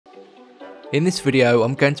In this video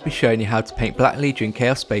I'm going to be showing you how to paint Black Legion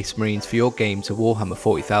Chaos Space Marines for your games of Warhammer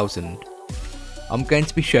 40,000. I'm going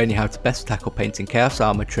to be showing you how to best tackle painting Chaos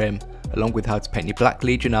Armour trim, along with how to paint your Black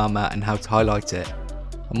Legion armour and how to highlight it.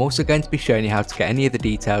 I'm also going to be showing you how to get any of the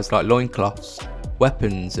details like loincloths,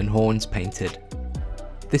 weapons and horns painted.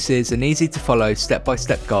 This is an easy to follow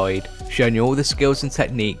step-by-step guide showing you all the skills and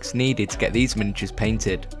techniques needed to get these miniatures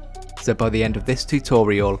painted. So by the end of this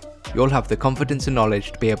tutorial, you'll have the confidence and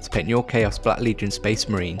knowledge to be able to paint your Chaos Black Legion Space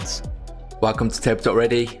Marines. Welcome to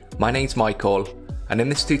TableTopReady, my name's Michael, and in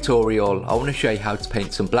this tutorial I want to show you how to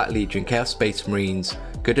paint some Black Legion Chaos Space Marines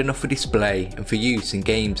good enough for display and for use in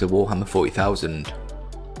games of Warhammer 40,000.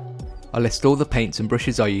 I'll list all the paints and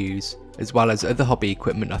brushes I use, as well as other hobby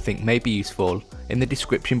equipment I think may be useful, in the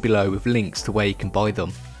description below with links to where you can buy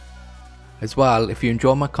them. As well, if you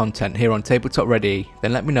enjoy my content here on TableTopReady,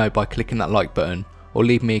 then let me know by clicking that like button or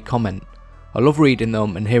leave me a comment. I love reading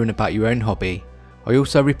them and hearing about your own hobby. I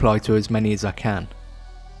also reply to as many as I can.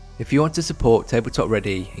 If you want to support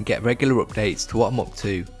TableTopReady and get regular updates to what I'm up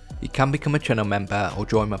to, you can become a channel member or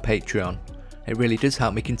join my Patreon. It really does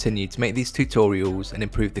help me continue to make these tutorials and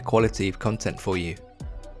improve the quality of content for you.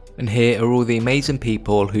 And here are all the amazing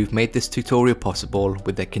people who've made this tutorial possible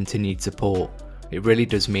with their continued support. It really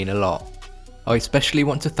does mean a lot. I especially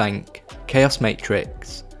want to thank Chaos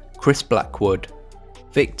Matrix, Chris Blackwood,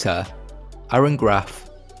 Victor, Aaron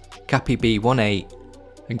Graff, Cappy B18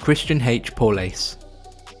 and Christian H. Paulace,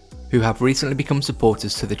 who have recently become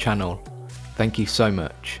supporters to the channel. Thank you so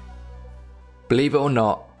much. Believe it or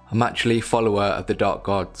not, I'm actually a follower of the Dark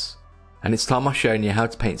Gods, and it's time I've shown you how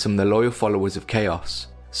to paint some of the loyal followers of Chaos,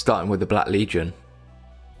 starting with the Black Legion.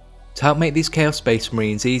 To help make these Chaos Space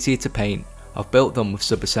Marines easier to paint, I've built them with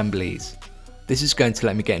sub-assemblies. This is going to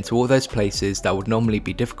let me get into all those places that would normally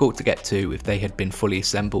be difficult to get to if they had been fully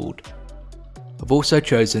assembled. I've also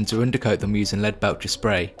chosen to undercoat them using Leadbelcher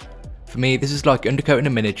spray. For me, this is like undercoating a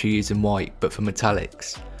miniature using white, but for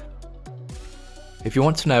metallics. If you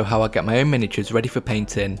want to know how I get my own miniatures ready for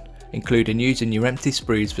painting, including using your empty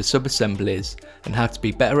sprues for sub-assemblies and how to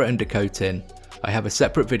be better at undercoating, I have a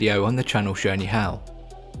separate video on the channel showing you how.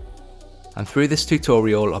 And through this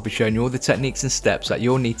tutorial I'll be showing you all the techniques and steps that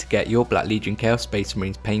you'll need to get your Black Legion Chaos Space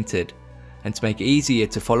Marines painted, and to make it easier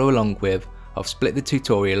to follow along with, I've split the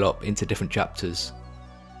tutorial up into different chapters.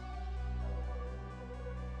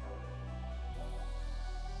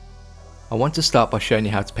 I want to start by showing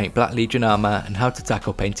you how to paint Black Legion armour and how to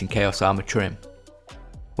tackle painting Chaos armour trim.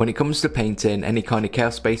 When it comes to painting any kind of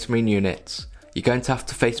Chaos Space Marine units, you're going to have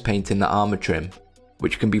to face painting the armour trim,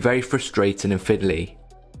 which can be very frustrating and fiddly.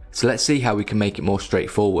 So let's see how we can make it more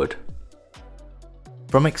straightforward.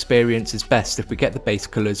 From experience, it's best if we get the base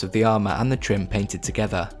colours of the armour and the trim painted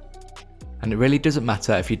together. And it really doesn't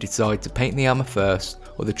matter if you decide to paint the armour first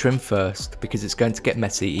or the trim first, because it's going to get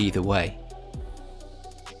messy either way.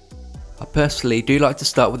 I personally do like to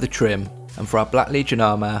start with the trim, and for our Black Legion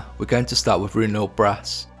armour we're going to start with Runelord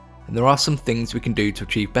Brass, and there are some things we can do to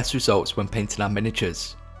achieve best results when painting our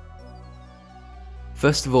miniatures.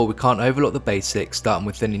 First of all, we can't overlook the basics, starting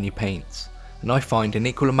with thinning your paints, and I find an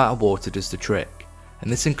equal amount of water does the trick,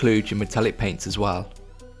 and this includes your metallic paints as well.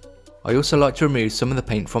 I also like to remove some of the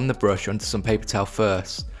paint from the brush onto some paper towel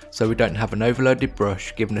first, so we don't have an overloaded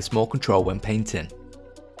brush, giving us more control when painting.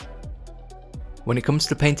 When it comes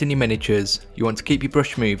to painting your miniatures, you want to keep your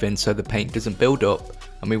brush moving so the paint doesn't build up,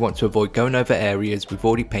 and we want to avoid going over areas we've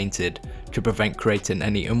already painted to prevent creating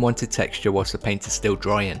any unwanted texture whilst the paint is still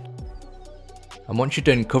drying. And once you're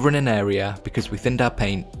done covering an area, because we thinned our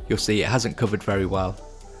paint, you'll see it hasn't covered very well,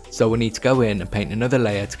 so we'll need to go in and paint another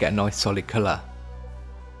layer to get a nice solid colour.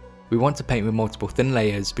 We want to paint with multiple thin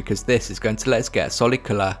layers because this is going to let us get a solid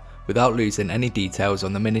colour without losing any details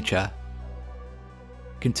on the miniature.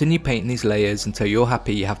 Continue painting these layers until you're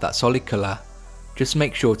happy you have that solid colour. Just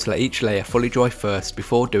make sure to let each layer fully dry first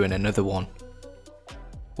before doing another one.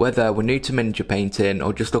 Whether we're new to miniature painting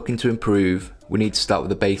or just looking to improve, we need to start with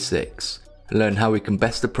the basics and learn how we can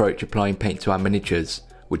best approach applying paint to our miniatures,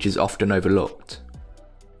 which is often overlooked.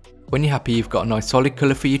 When you're happy you've got a nice solid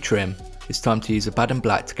colour for your trim, it's time to use a Bad and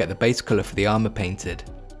Black to get the base colour for the armour painted.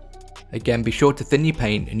 Again, be sure to thin your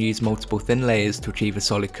paint and use multiple thin layers to achieve a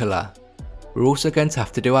solid colour. We're also going to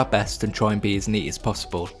have to do our best and try and be as neat as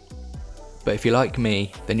possible. But if you're like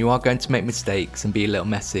me, then you are going to make mistakes and be a little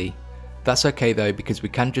messy. That's okay though, because we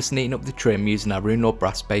can just neaten up the trim using our Runelord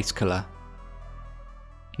Brass base colour.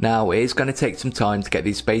 Now, it is going to take some time to get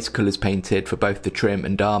these base colours painted for both the trim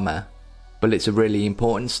and armour, but it's a really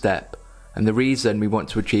important step, and the reason we want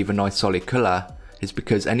to achieve a nice solid colour is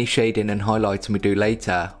because any shading and highlighting we do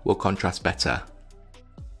later will contrast better.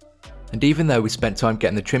 And even though we spent time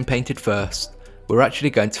getting the trim painted first, we're actually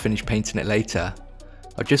going to finish painting it later.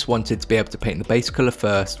 I just wanted to be able to paint the base colour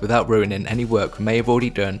first without ruining any work we may have already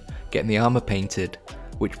done getting the armour painted,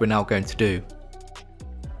 which we're now going to do.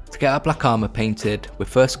 To get our black armour painted, we're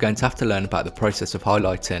first going to have to learn about the process of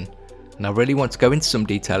highlighting, and I really want to go into some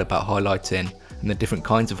detail about highlighting and the different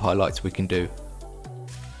kinds of highlights we can do.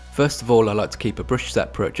 First of all, I like to keep a brush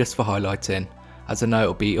separate just for highlighting, as I know it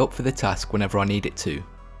will be up for the task whenever I need it to.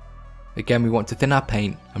 Again, we want to thin our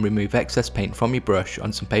paint and remove excess paint from your brush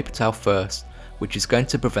on some paper towel first, which is going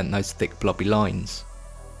to prevent those thick blobby lines.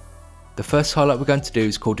 The first highlight we're going to do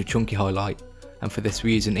is called a chunky highlight, and for this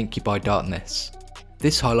we use an inky by darkness.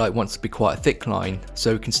 This highlight wants to be quite a thick line,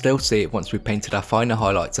 so we can still see it once we've painted our finer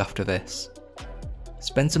highlights after this.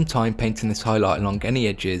 Spend some time painting this highlight along any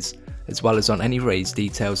edges, as well as on any raised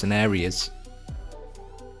details and areas.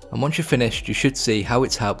 And once you're finished, you should see how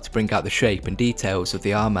it's helped to bring out the shape and details of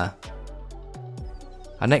the armour.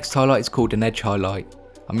 Our next highlight is called an edge highlight.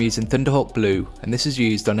 I'm using Thunderhawk Blue, and this is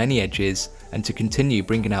used on any edges and to continue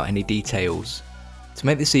bringing out any details. To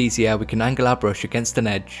make this easier, we can angle our brush against an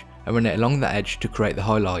edge and run it along that edge to create the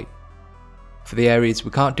highlight. For the areas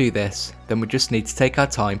we can't do this, then we just need to take our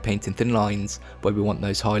time painting thin lines where we want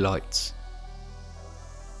those highlights.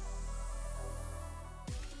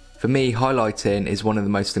 For me, highlighting is one of the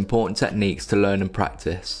most important techniques to learn and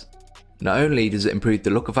practice. Not only does it improve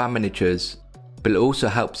the look of our miniatures, but it also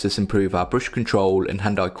helps us improve our brush control and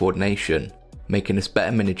hand-eye coordination, making us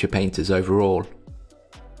better miniature painters overall.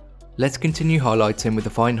 Let's continue highlighting with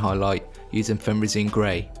a fine highlight using Fenrisine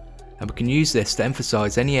Grey, and we can use this to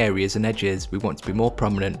emphasise any areas and edges we want to be more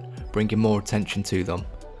prominent, bringing more attention to them.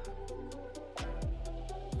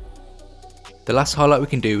 The last highlight we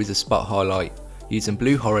can do is a spot highlight, using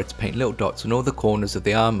Blue Horror to paint little dots on all the corners of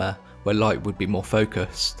the armour where light would be more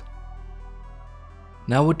focused.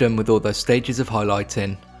 Now we're done with all those stages of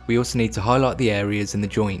highlighting, we also need to highlight the areas in the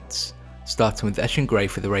joints, starting with Eshin Grey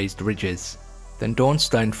for the raised ridges, then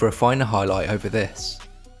Dawnstone for a finer highlight over this.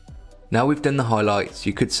 Now we've done the highlights,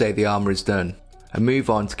 you could say the armour is done, and move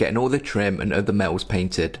on to getting all the trim and other metals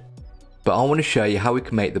painted. But I want to show you how we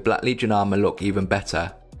can make the Black Legion armour look even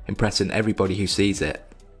better, impressing everybody who sees it.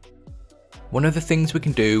 One of the things we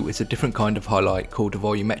can do is a different kind of highlight called a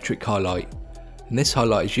volumetric highlight, and this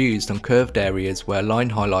highlight is used on curved areas where a line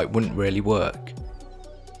highlight wouldn't really work.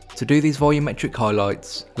 To do these volumetric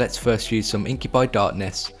highlights, let's first use some inky by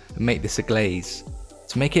darkness and make this a glaze.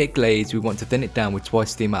 To make it a glaze, we want to thin it down with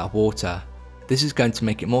twice the amount of water. This is going to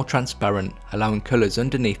make it more transparent, allowing colours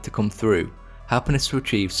underneath to come through, helping us to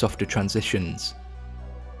achieve softer transitions.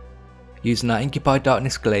 Using our inky by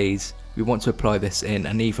darkness glaze, we want to apply this in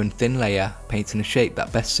an even thin layer, painting a shape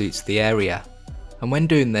that best suits the area. And when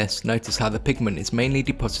doing this, notice how the pigment is mainly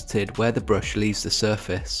deposited where the brush leaves the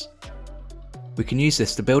surface. We can use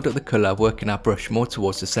this to build up the colour, working our brush more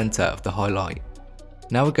towards the centre of the highlight.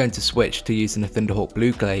 Now we're going to switch to using a Thunderhawk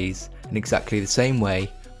Blue glaze in exactly the same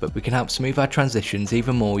way, but we can help smooth our transitions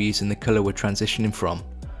even more using the colour we're transitioning from.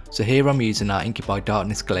 So here I'm using our inky by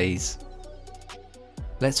darkness glaze.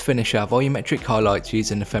 Let's finish our volumetric highlights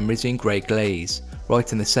using the Fenrisine Grey glaze,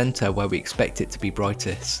 right in the centre where we expect it to be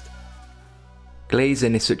brightest.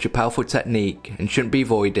 Glazing is such a powerful technique and shouldn't be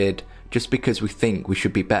avoided just because we think we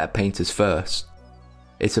should be better painters first.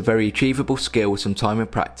 It's a very achievable skill with some time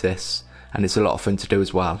and practice, and it's a lot of fun to do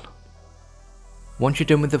as well. Once you're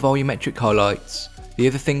done with the volumetric highlights, the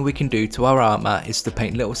other thing we can do to our armour is to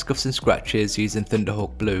paint little scuffs and scratches using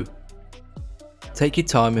Thunderhawk Blue. Take your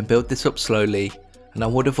time and build this up slowly, and I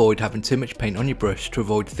would avoid having too much paint on your brush to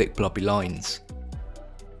avoid thick blobby lines.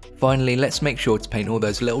 Finally, let's make sure to paint all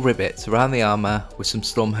those little rivets around the armour with some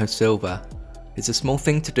Stormhost Silver. It's a small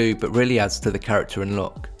thing to do, but really adds to the character and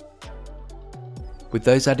look. With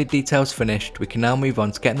those added details finished, we can now move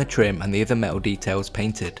on to getting the trim and the other metal details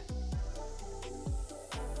painted.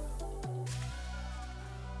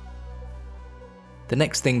 The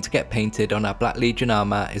next thing to get painted on our Black Legion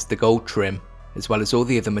armour is the gold trim, as well as all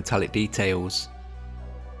the other metallic details.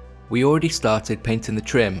 We already started painting the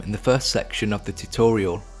trim in the first section of the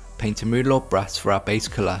tutorial, painting Runelord Brass for our base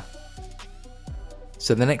colour.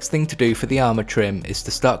 So the next thing to do for the armour trim is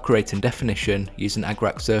to start creating definition using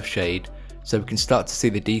Agrak Surfshade, so we can start to see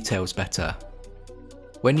the details better.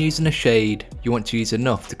 When using a shade, you want to use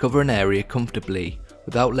enough to cover an area comfortably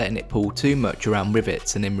without letting it pull too much around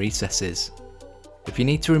rivets and in recesses. If you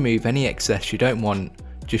need to remove any excess you don't want,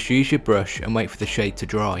 just use your brush and wait for the shade to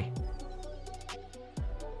dry.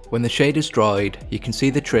 When the shade is dried, you can see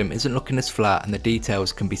the trim isn't looking as flat and the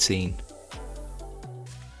details can be seen.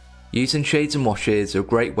 Using shades and washes are a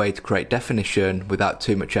great way to create definition without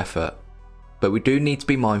too much effort. but we do need to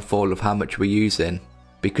be mindful of how much we're using,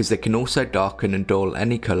 because they can also darken and dull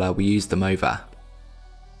any colour we use them over.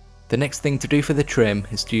 The next thing to do for the trim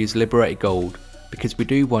is to use Liberated Gold, because we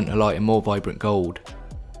do want a lighter, more vibrant gold.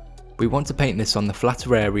 We want to paint this on the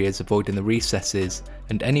flatter areas, avoiding the recesses,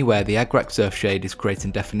 and anywhere the Agrak Surf shade is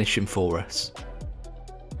creating definition for us.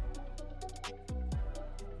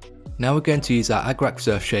 Now we're going to use our Agrak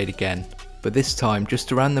Surf shade again, but this time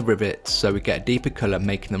just around the rivets so we get a deeper colour,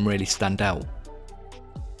 making them really stand out.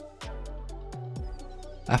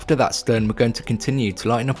 After that's done, we're going to continue to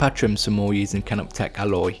lighten up our trim some more using Canoptek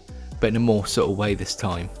alloy, but in a more subtle way this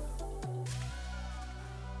time.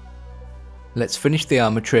 Let's finish the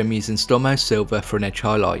armour trim using Stormhouse Silver for an edge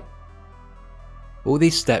highlight. All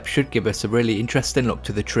these steps should give us a really interesting look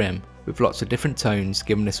to the trim, with lots of different tones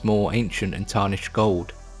giving us more ancient and tarnished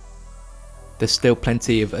gold. There's still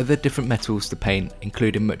plenty of other different metals to paint,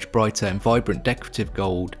 including much brighter and vibrant decorative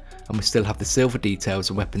gold, and we still have the silver details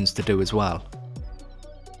and weapons to do as well.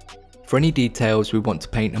 For any details we want to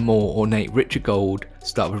paint a more ornate, richer gold,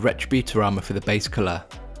 start with Retributor armour for the base colour.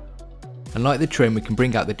 And like the trim, we can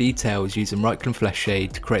bring out the details using Reikland Flesh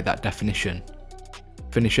shade to create that definition.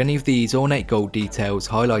 Finish any of these ornate gold details,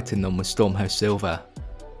 highlighting them with Stormhouse Silver.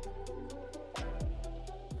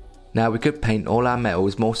 Now we could paint all our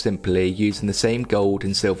metals more simply using the same gold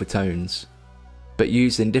and silver tones, but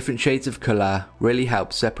using different shades of colour really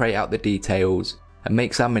helps separate out the details and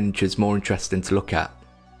makes our miniatures more interesting to look at.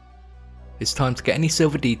 It's time to get any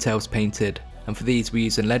silver details painted, and for these we're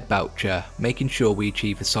using Leadbelcher, making sure we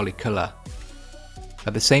achieve a solid colour.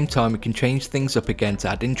 At the same time we can change things up again to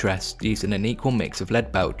add interest using an equal mix of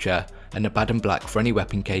Leadbelcher and Abaddon Black for any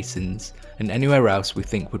weapon casings, and anywhere else we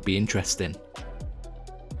think would be interesting.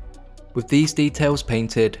 With these details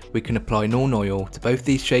painted, we can apply Nuln Oil to both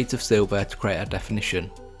these shades of silver to create our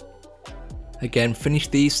definition. Again, finish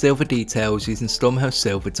these silver details using Stormhouse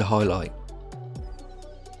Silver to highlight.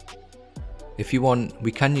 If you want,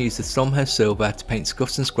 we can use the Stormhouse Silver to paint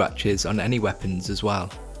scuffs and scratches on any weapons as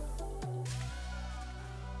well.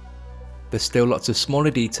 There's still lots of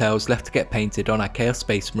smaller details left to get painted on our Chaos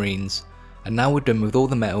Space Marines, and now we're done with all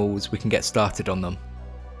the metals, we can get started on them.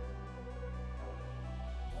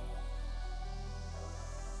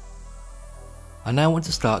 I now want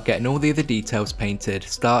to start getting all the other details painted,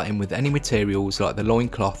 starting with any materials like the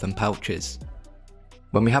loincloth and pouches.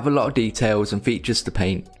 When we have a lot of details and features to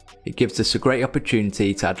paint, it gives us a great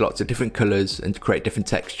opportunity to add lots of different colours and to create different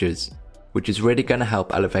textures, which is really going to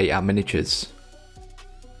help elevate our miniatures.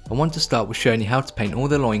 I want to start with showing you how to paint all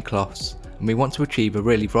the loincloths, and we want to achieve a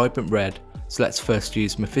really vibrant red, so let's first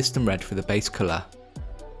use Mephiston Red for the base colour.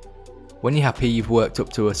 When you're happy you've worked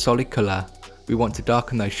up to a solid colour, we want to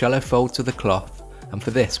darken those shallow folds of the cloth, and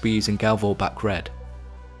for this we're using Galvorbak Red.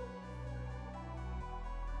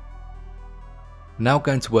 Now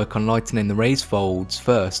going to work on lightening the raised folds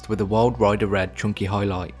first with a Wild Rider Red chunky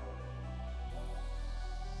highlight.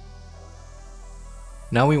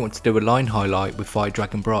 Now we want to do a line highlight with Fire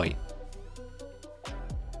Dragon Bright.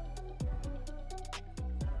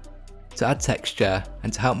 To add texture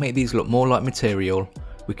and to help make these look more like material,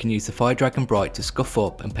 we can use the Fire Dragon Bright to scuff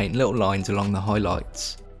up and paint little lines along the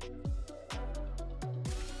highlights.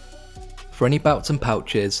 For any belts and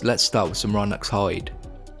pouches, let's start with some Rhinox hide.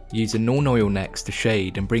 Using Nuln Oil next to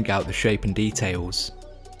shade and bring out the shape and details.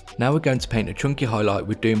 Now we're going to paint a chunky highlight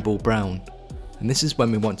with Doomball Brown, and this is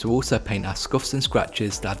when we want to also paint our scuffs and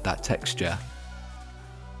scratches to add that texture.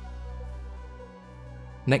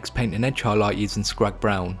 Next, paint an edge highlight using Scrag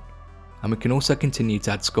Brown, and we can also continue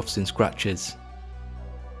to add scuffs and scratches.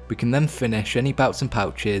 We can then finish any belts and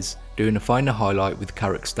pouches doing a finer highlight with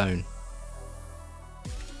Carrick Stone.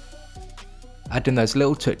 Adding those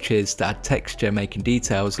little touches to add texture, making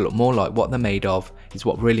details look more like what they're made of, is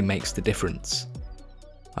what really makes the difference.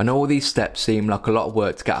 I know all these steps seem like a lot of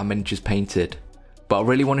work to get our miniatures painted, but I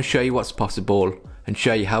really want to show you what's possible and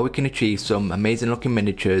show you how we can achieve some amazing looking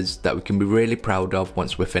miniatures that we can be really proud of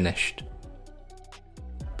once we're finished.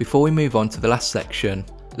 Before we move on to the last section,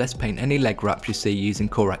 let's paint any leg wraps you see using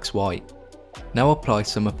Corax White. Now apply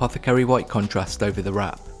some Apothecary White contrast over the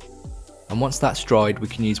wrap, and once that's dried we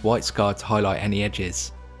can use White Scar to highlight any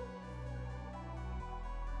edges.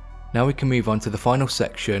 Now we can move on to the final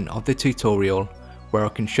section of the tutorial, where I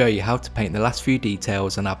can show you how to paint the last few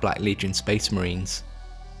details on our Black Legion Space Marines.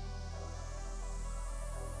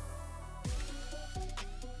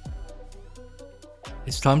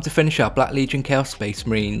 It's time to finish our Black Legion Chaos Space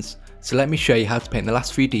Marines, so let me show you how to paint the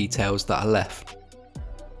last few details that are left.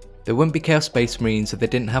 There wouldn't be Chaos Space Marines if they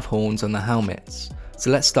didn't have horns on their helmets, so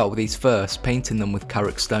let's start with these first, painting them with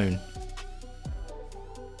Carrick Stone.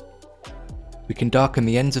 We can darken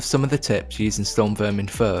the ends of some of the tips using Storm Vermin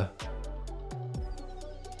fur.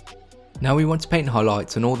 Now we want to paint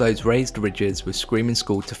highlights on all those raised ridges with Screaming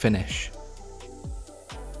Skull to finish.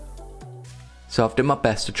 So I've done my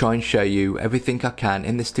best to try and show you everything I can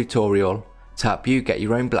in this tutorial to help you get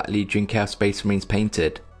your own Black Legion Chaos Space Marines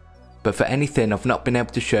painted. But for anything I've not been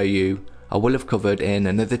able to show you, I will have covered in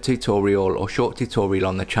another tutorial or short tutorial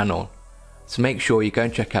on the channel. So make sure you go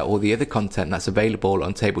and check out all the other content that's available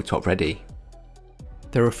on TableTopReady.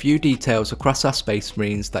 There are a few details across our Space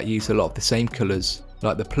Marines that use a lot of the same colours,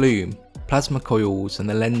 like the plume, plasma coils and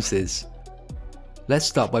the lenses. Let's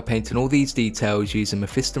start by painting all these details using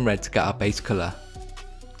Mephiston Red to get our base colour.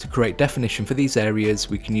 To create definition for these areas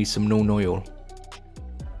we can use some Nuln Oil.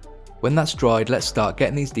 When that's dried, let's start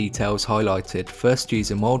getting these details highlighted, first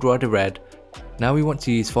using Wild Rider Red. Now we want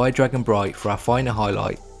to use Fire Dragon Bright for our finer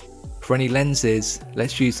highlight. For any lenses,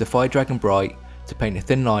 let's use the Fire Dragon Bright to paint a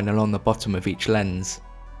thin line along the bottom of each lens.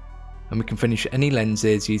 And we can finish any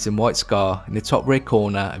lenses using White Scar in the top rear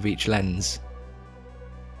corner of each lens.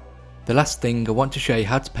 The last thing I want to show you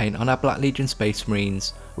how to paint on our Black Legion Space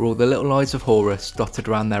Marines are all the little eyes of Horus dotted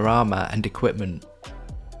around their armour and equipment.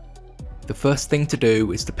 The first thing to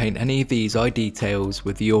do is to paint any of these eye details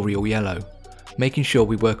with the Uriel Yellow, making sure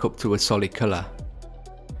we work up to a solid colour.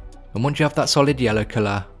 And once you have that solid yellow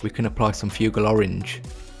colour, we can apply some Fugal Orange.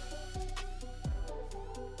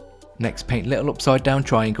 Next, paint little upside down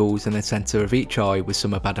triangles in the centre of each eye with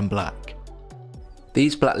some Abaddon Black.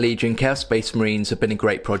 These Black Legion Chaos Space Marines have been a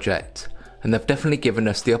great project, and they've definitely given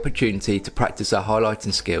us the opportunity to practice our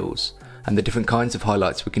highlighting skills and the different kinds of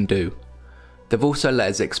highlights we can do. They've also let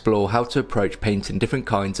us explore how to approach painting different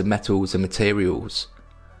kinds of metals and materials,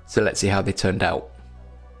 so let's see how they turned out.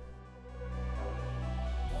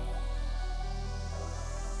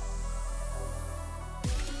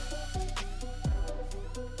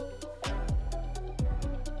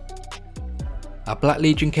 Our Black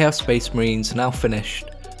Legion Chaos Space Marines are now finished,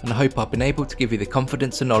 and I hope I've been able to give you the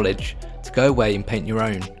confidence and knowledge to go away and paint your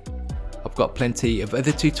own. I've got plenty of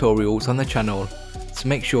other tutorials on the channel, so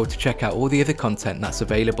make sure to check out all the other content that's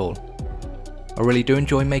available. I really do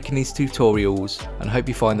enjoy making these tutorials and hope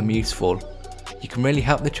you find them useful. You can really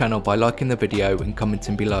help the channel by liking the video and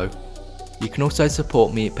commenting below. You can also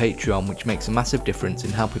support me at Patreon, which makes a massive difference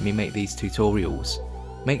in helping me make these tutorials.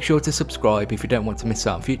 Make sure to subscribe if you don't want to miss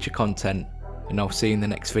out on future content, and I'll see you in the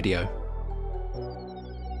next video.